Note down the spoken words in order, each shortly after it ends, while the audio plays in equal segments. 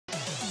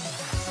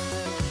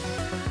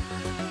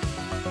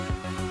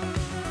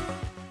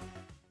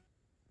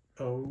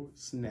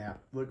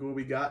snap. Look what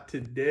we got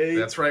today.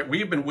 That's right.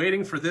 We've been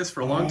waiting for this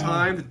for a long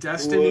time. The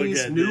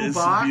Destinies new this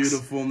box.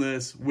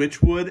 Beautifulness.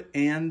 Witchwood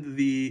and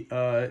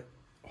the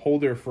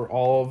holder for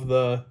all of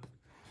the...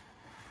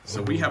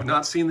 So we have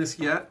not seen this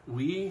yet.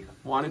 We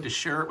wanted to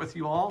share it with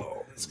you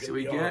all. So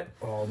we get...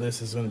 Oh,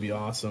 this is going to be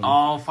awesome.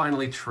 Oh,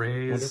 finally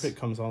trays. I wonder if it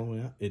comes all the way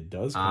out. It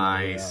does come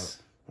nice.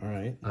 all the way out.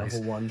 All right, nice.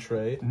 level 1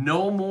 tray.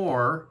 No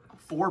more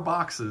 4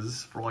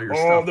 boxes for all your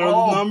stuff. stuff. They're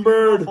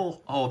numbered.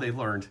 Beautiful. Oh, they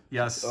learned.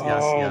 Yes,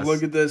 yes, yes.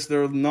 Look at this.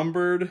 They're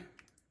numbered.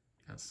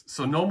 Yes.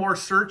 So no more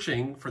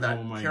searching for that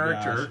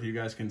character. Gosh. You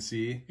guys can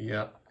see.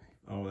 Yep.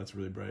 Oh, that's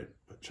really bright.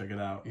 But check it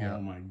out. Yep.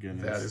 Oh my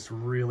goodness. That is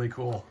really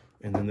cool.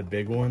 And then the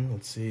big one.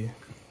 Let's see.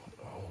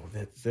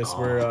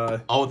 Where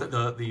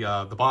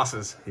the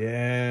bosses.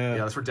 Yeah. Yeah,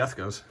 that's where death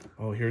goes.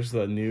 Oh, here's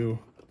the new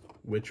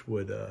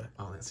Witchwood.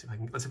 Oh, let's see if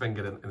I can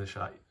get it in the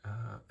shot.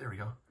 There we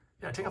go.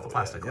 Yeah, take out the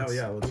plastic.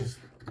 Yeah, let's just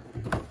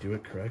do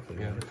it correctly.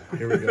 Yeah.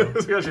 Here we go.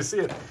 So you actually see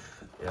it.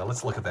 Yeah,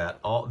 let's look at that.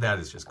 Oh, that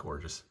is just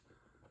gorgeous.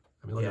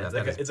 I mean, look at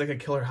that. It's like a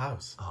killer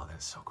house. Oh,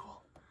 that's so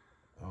cool.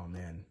 Oh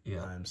man.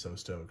 Yeah. I'm so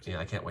stoked. Yeah,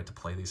 I can't wait to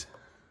play these.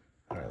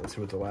 All right, let's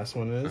see what the last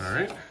one is. All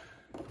right.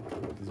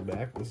 Put this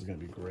back. This is gonna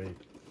be great.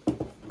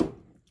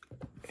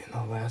 And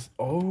the last.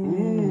 Oh,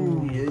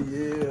 ooh. Yeah.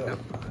 Yep.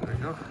 There you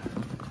go.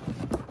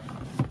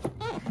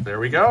 There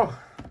we go.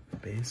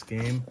 Base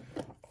game.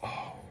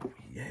 Oh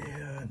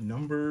yeah,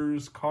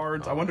 numbers,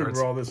 cards. I wondered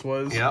where all this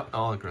was. Yep.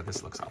 Oh, good.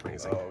 This looks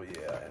amazing. Oh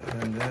yeah,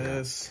 and then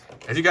this.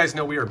 As you guys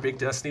know, we are big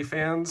Destiny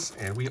fans,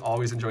 and we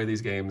always enjoy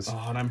these games.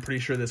 Oh, and I'm pretty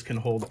sure this can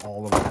hold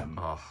all of them.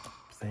 Oh.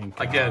 Thank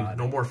God. Again,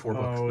 no more 4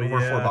 books. Oh, no more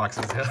 4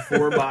 boxes.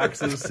 4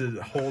 boxes to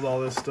hold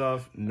all this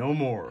stuff. No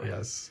more.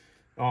 Yes.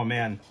 Oh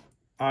man,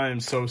 I am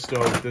so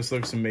stoked. This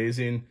looks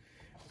amazing.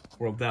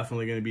 We're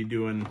definitely going to be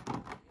doing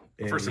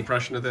first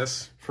impression of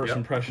this. First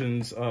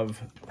impressions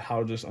of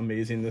how just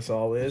amazing this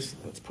all is.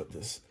 Let's put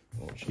this.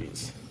 Oh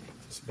jeez,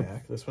 this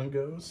back. This one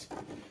goes,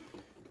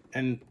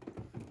 and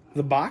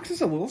the box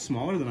is a little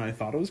smaller than I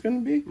thought it was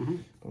going to be. Mm-hmm.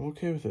 I'm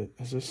okay with it.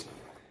 It's just.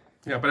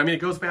 Yeah, but I mean, it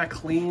goes back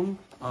clean,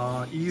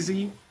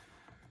 easy.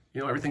 You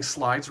know, everything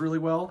slides really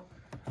well.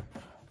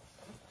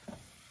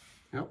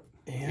 Yep.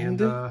 And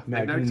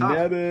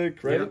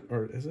magnetic, right? Yep.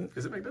 Or is it?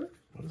 Is it magnetic?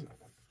 What is it?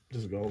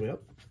 Does it go all the way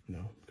up? No,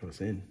 it goes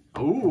in.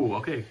 Oh,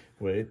 okay.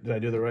 Wait, did I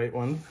do the right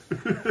one?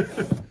 I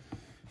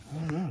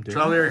don't know.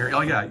 Trial and error here.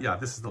 Oh yeah.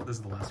 This is the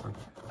last one.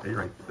 Yeah, you're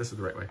right. This is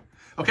the right way.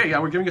 Okay, yeah,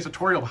 we're giving a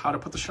tutorial of how to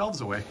put the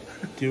shelves away.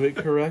 Do it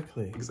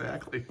correctly.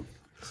 Exactly.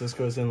 So this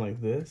goes in like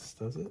this,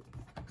 does it?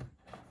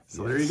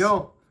 So there you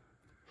go.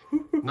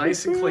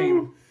 Nice and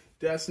clean.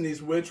 Destiny's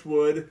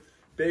Witchwood,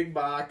 big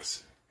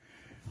box.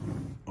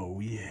 Oh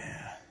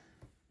yeah.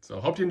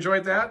 So hope you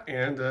enjoyed that,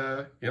 and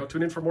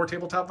tune in for more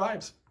tabletop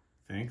vibes.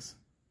 Thanks.